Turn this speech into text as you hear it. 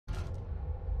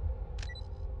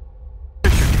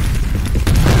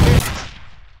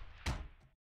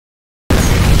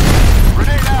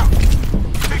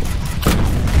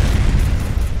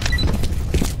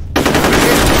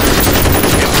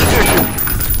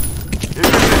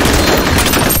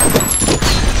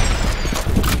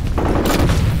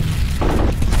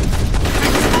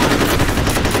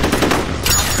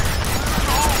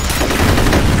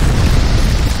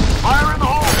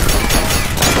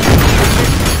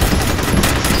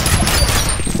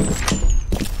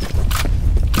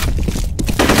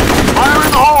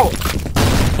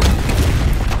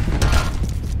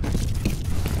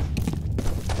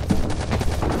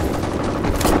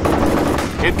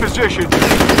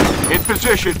In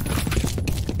position.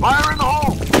 Fire in the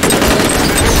hole!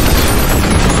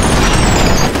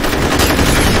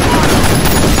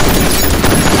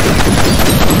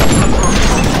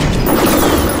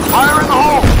 Fire in the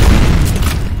hole!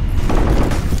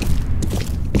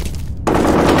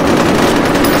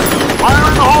 Fire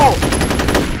in the hole!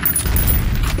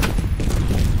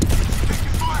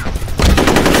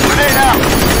 Grenade out!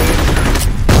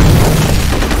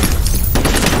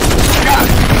 Got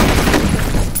it!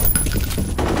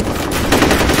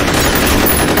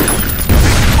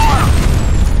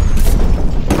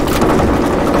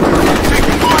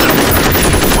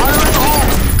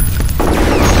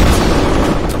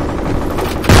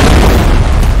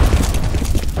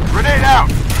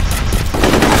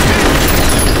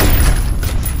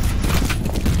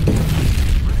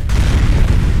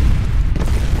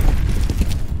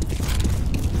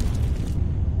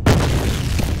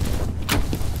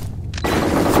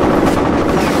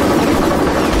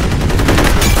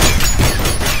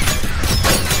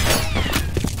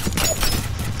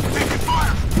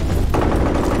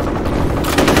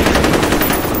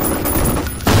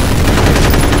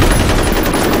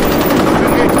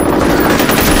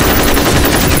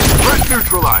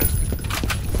 Neutralized.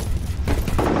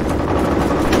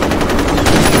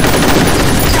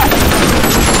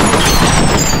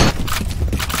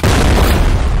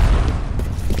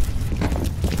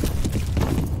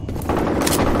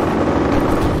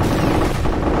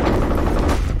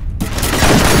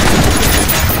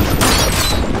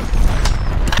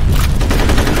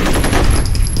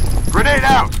 Grenade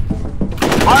out.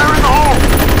 Fire in the hole.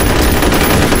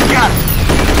 Got it.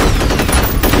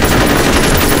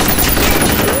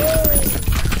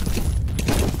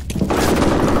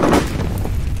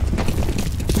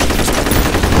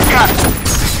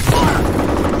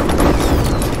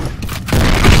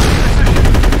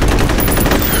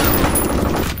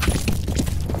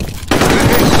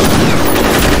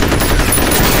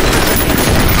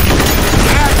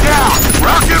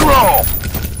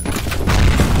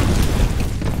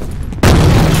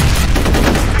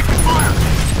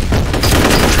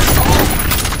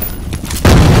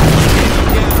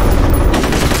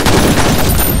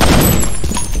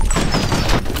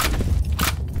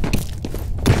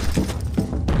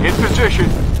 In position.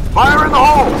 Fire in the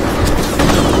hole!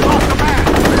 Off command!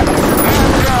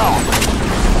 And down!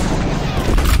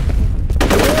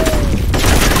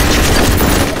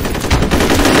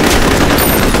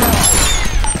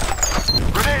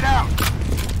 Grenade out!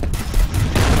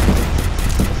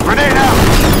 Grenade out!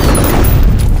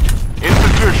 In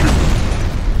position.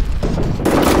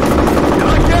 You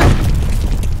like that?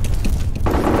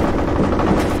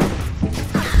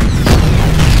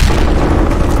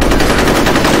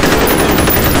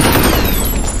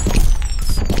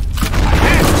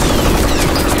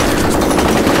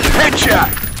 Headshot!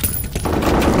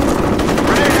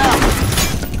 Grenade out!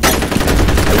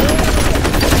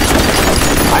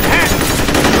 I'm hit!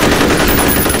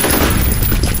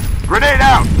 Grenade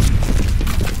out!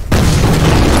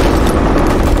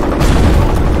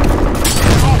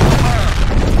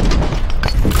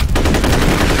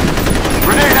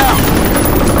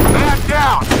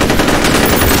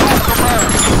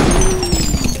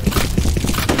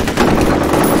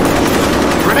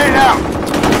 Grenade out!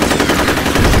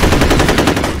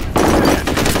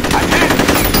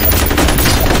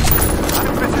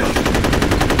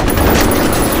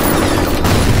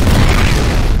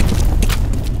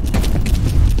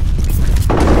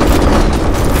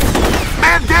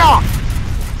 Man down!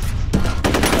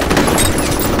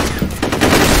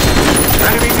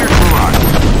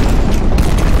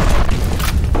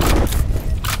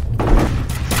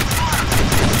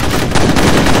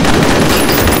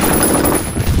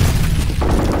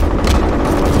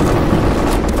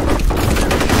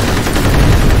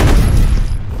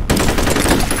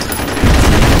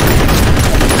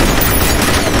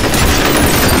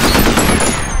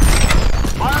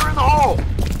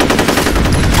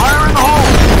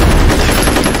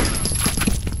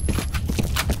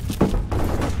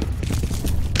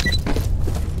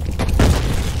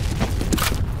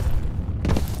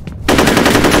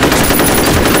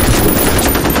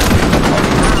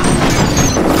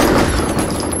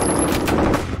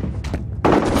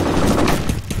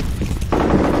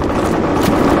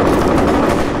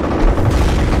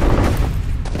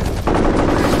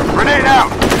 Grenade out!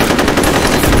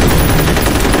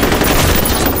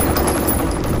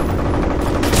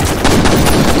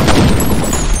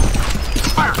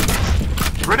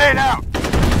 Grenade out!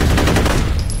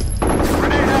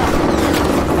 Grenade out!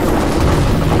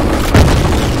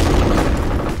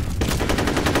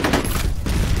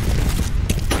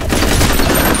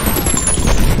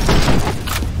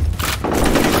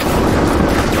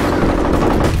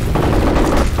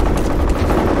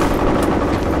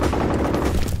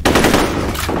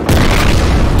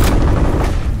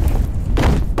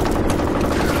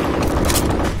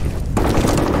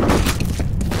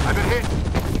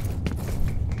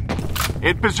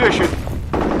 In position.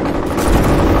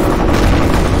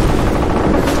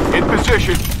 In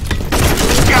position.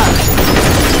 Got it.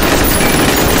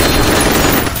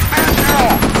 Man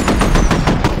down.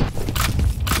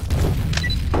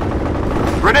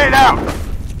 Grenade out.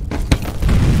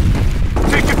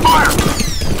 Taking fire.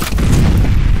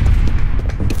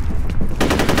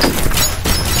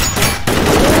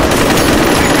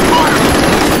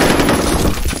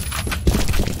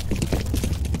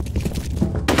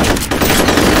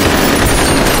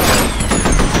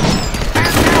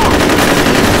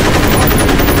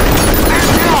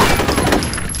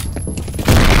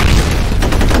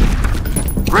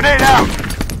 Grenade out!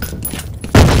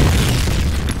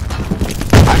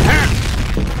 I'm hit!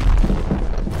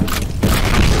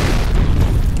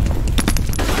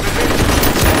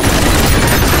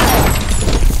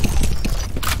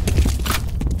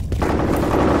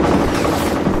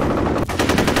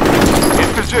 In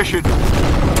position.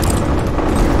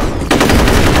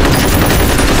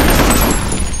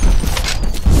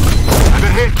 I've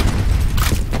been hit.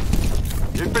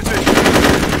 In position.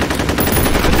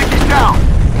 I think he's down.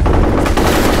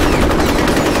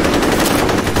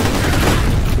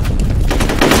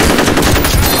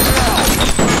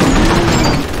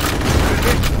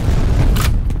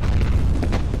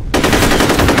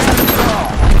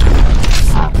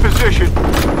 Position.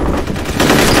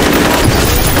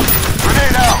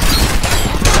 Grenade out.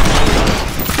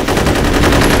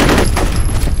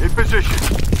 In position.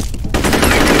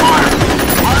 Taking fire.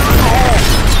 Fire in the hole.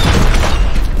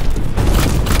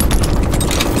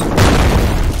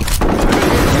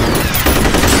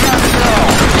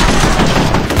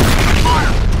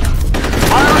 Fire.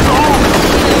 Fire in the hole.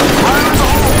 Fire in the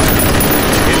hole.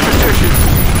 In position.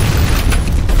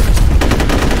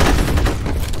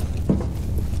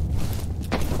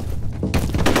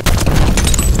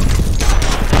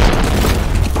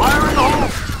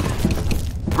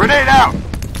 Grenade out!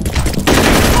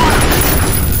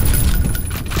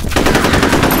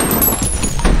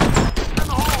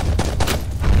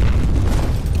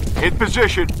 In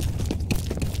position.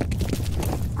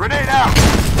 Grenade out!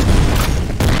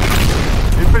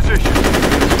 In position.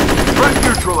 Threat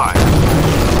neutralized.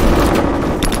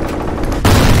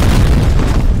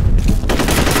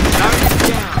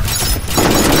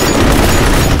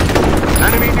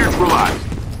 Enemy neutralized.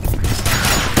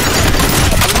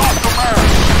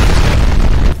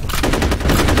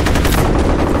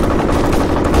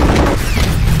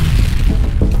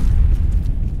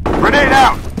 Grenade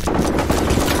out!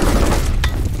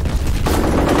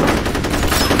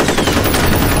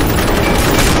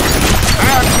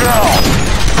 And down!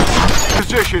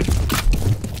 Position.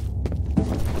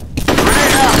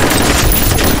 Grenade out!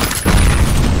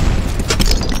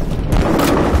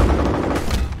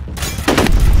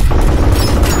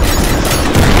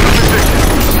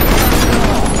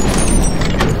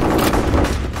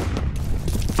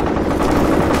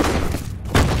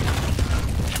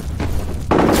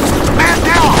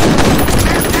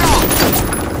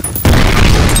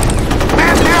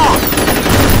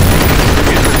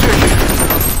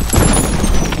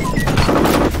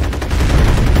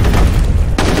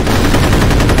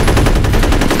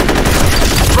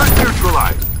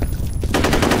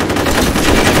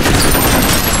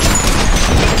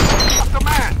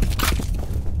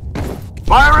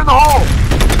 Fire in the hole!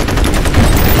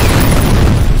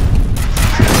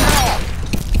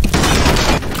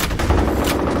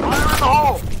 Fire in the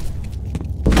hole!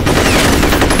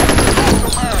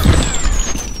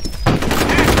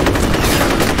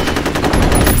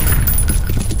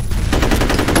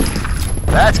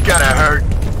 That's gonna hurt.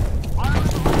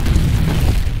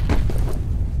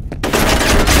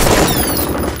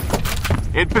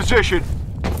 In position.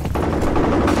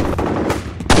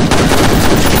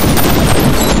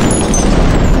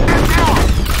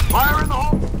 Fire in the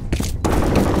hole!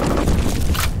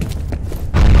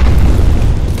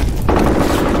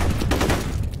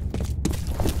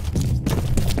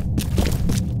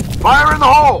 Fire in the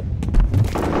hole!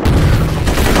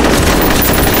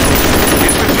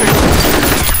 In position.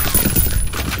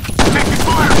 Taking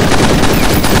fire!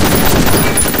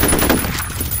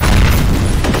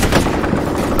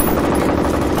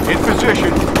 In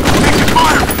position. Taking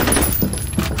fire!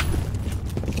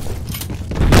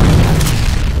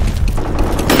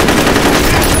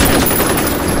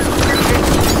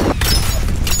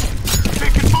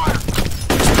 Taking fire!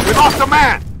 We lost a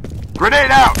man!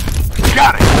 Grenade out!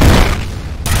 Got it!